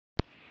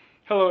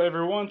Hello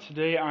everyone,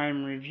 today I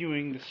am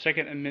reviewing the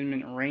Second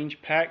Amendment Range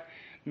Pack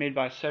made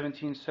by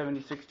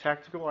 1776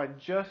 Tactical. I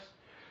just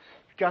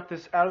got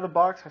this out of the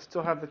box. I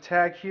still have the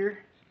tag here.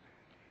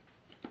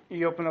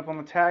 You open up on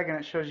the tag and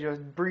it shows you a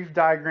brief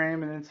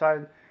diagram and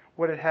inside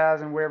what it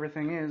has and where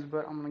everything is,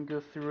 but I'm going to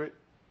go through it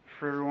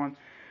for everyone.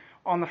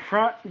 On the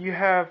front you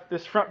have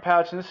this front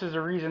pouch, and this is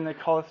the reason they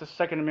call this the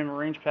Second Amendment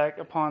Range Pack.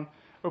 Upon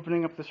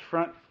opening up this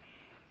front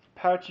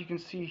pouch, you can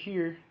see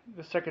here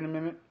the Second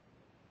Amendment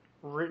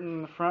written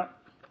in the front.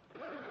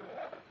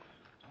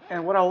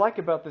 And what I like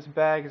about this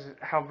bag is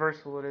how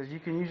versatile it is. You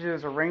can use it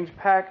as a range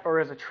pack or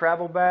as a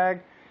travel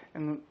bag.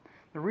 And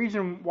the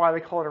reason why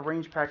they call it a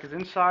range pack is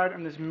inside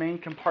in this main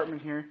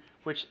compartment here,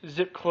 which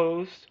zip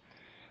closed,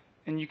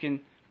 and you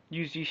can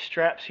use these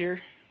straps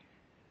here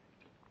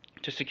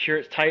to secure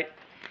it tight.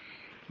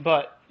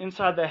 But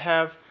inside they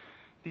have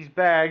these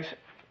bags,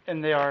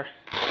 and they're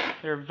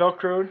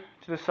velcroed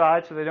to the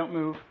side so they don't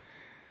move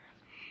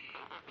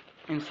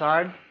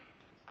inside.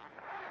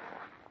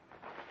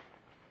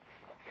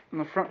 And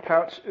the front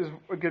pouch is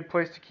a good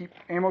place to keep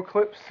ammo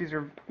clips. These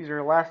are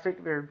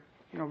elastic. They're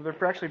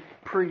actually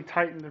pretty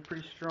tight and they're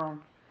pretty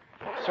strong.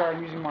 Sorry,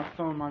 I'm using my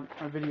phone. My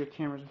video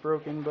camera is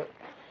broken, but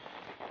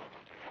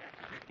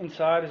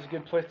inside is a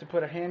good place to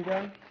put a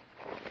handgun.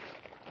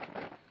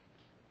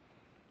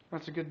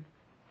 That's a good.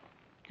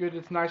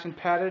 It's nice and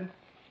padded,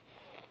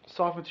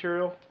 soft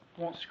material,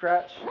 won't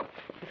scratch.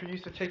 If you're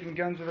used to taking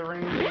guns to the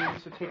range, you're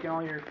used to taking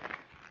all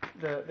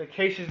the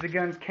cases the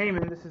guns came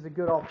in, this is a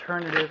good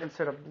alternative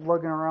instead of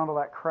lugging around all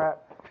that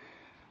crap.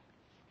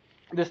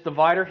 This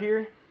divider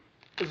here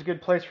is a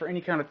good place for any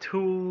kind of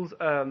tools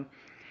that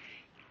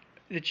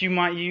you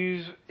might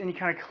use, any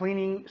kind of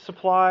cleaning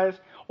supplies,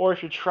 or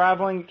if you're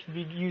traveling, it could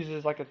be used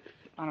as like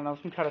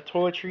some kind of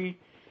toiletry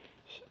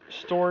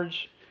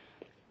storage.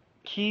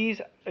 Keys,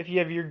 if you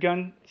have your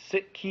gun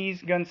safe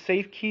keys,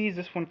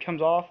 this one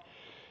comes off.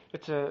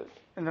 And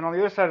then on the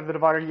other side of the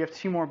divider, you have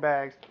two more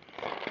bags.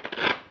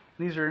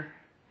 These are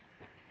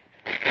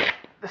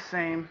the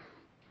same,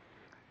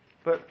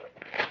 but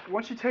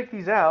once you take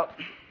these out,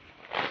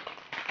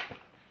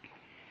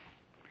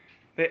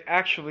 you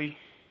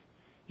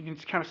can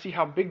kind of see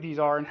how big these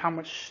are and how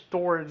much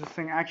storage this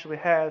thing actually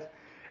has.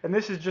 And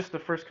this is just the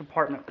first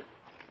compartment.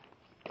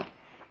 So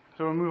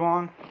we'll move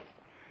on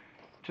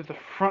to the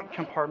front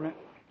compartment.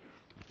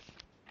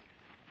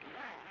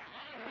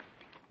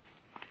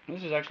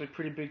 This is actually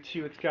pretty big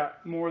too. It's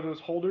got more of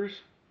those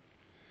holders,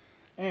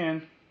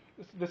 and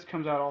this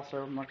comes out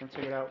also. I'm not going to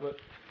take it out, but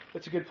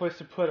it's a good place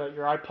to put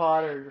your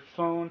iPod or your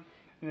phone,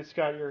 and it's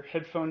got your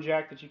headphone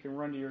jack that you can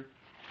run to your,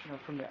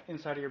 from the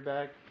inside of your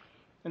bag,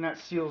 and that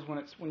seals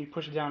when you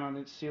push it down on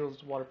it. It seals,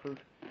 it's waterproof.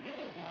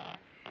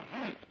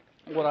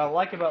 What I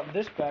like about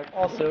this bag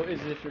also is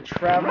if you're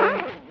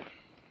traveling,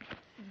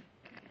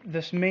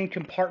 this main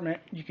compartment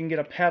you can get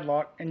a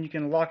padlock and you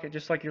can lock it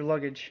just like your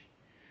luggage.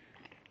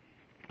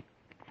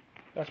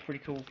 That's pretty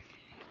cool.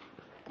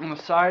 On the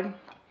side,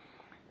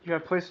 you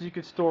have places you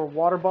could store a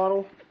water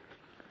bottle.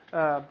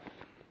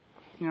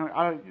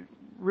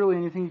 Really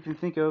anything you can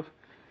think of.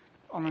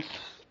 On this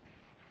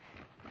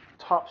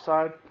top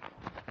side,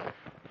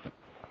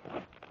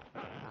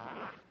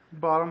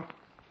 bottom.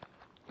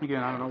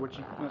 Again, I don't know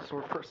what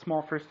sort of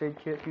small first aid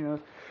kit.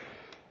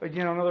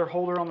 Again, another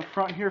holder on the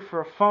front here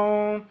for a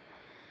phone.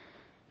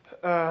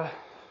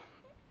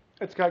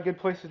 It's got good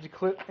places to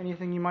clip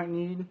anything you might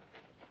need,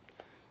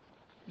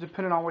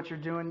 depending on what you're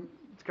doing.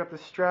 It's got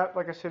this strap,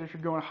 like I said, if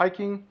you're going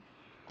hiking. In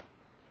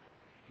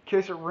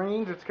case it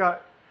rains, it's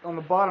got on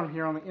the bottom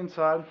here on the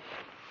inside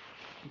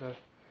the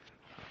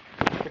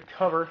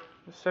cover,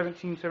 the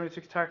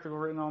 1776 Tactical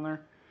written on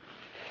there.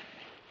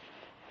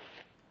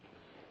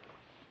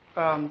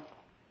 A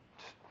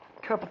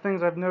couple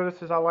things I've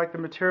noticed is I like the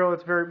material.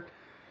 It's very,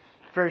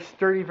 very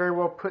sturdy, very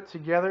well put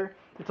together.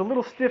 It's a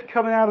little stiff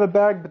coming out of the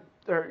bag,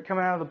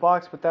 coming out of the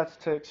box, but that's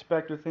to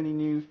expect with any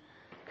new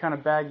kind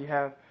of bag you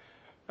have.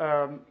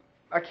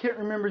 I can't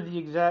remember the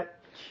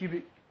exact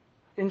cubic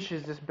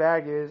inches this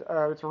bag is.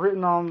 It's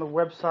written on the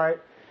website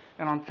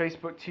and on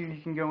Facebook too.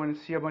 You can go in and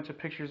see a bunch of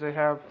pictures they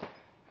have.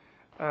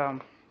 I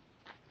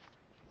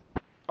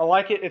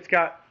like it. It's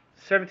got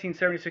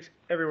 1776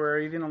 everywhere,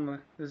 even on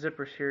the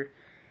zippers here.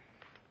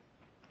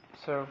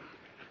 So,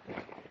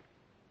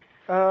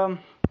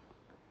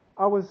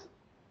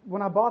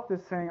 when I bought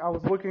this thing, I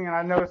was looking and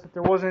I noticed that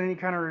there wasn't any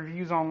kind of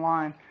reviews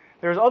online.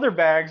 There's other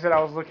bags that I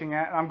was looking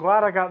at, and I'm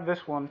glad I got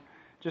this one,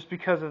 just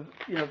because of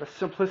the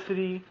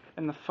simplicity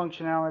and the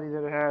functionality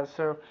that it has.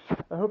 So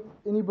I hope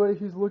anybody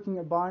who's looking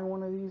at buying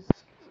one of these,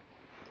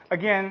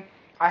 again,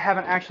 I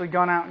haven't actually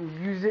gone out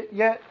and used it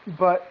yet,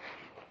 but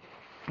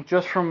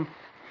just from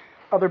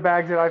other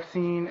bags that I've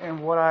seen and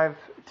what I've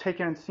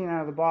taken and seen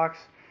out of the box,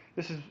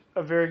 this is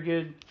a very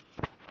good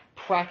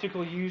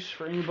practical use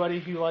for anybody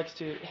who likes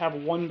to have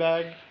one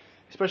bag,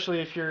 especially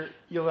if you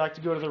like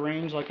to go to the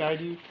range like I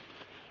do.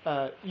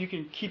 You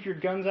can keep your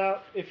guns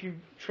out if you're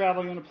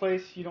traveling in a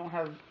place you don't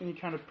have any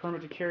kind of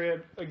permit to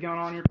carry a gun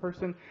on your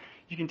person.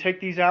 You can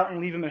take these out and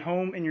leave them at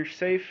home and you're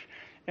safe.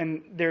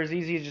 and they're as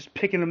easy as just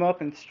picking them up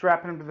and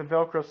strapping them to the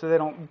Velcro so they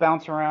don't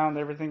bounce around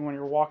everything when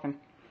you're walking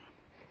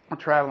or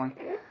traveling.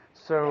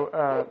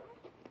 So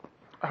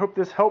I hope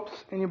this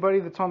helps anybody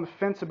that's on the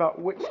fence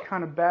about which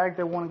kind of bag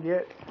they want to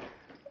get.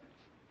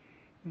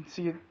 You can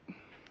see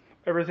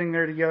everything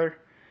there together.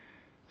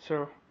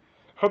 So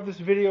hope this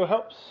video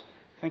helps.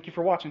 Thank you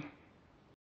for watching.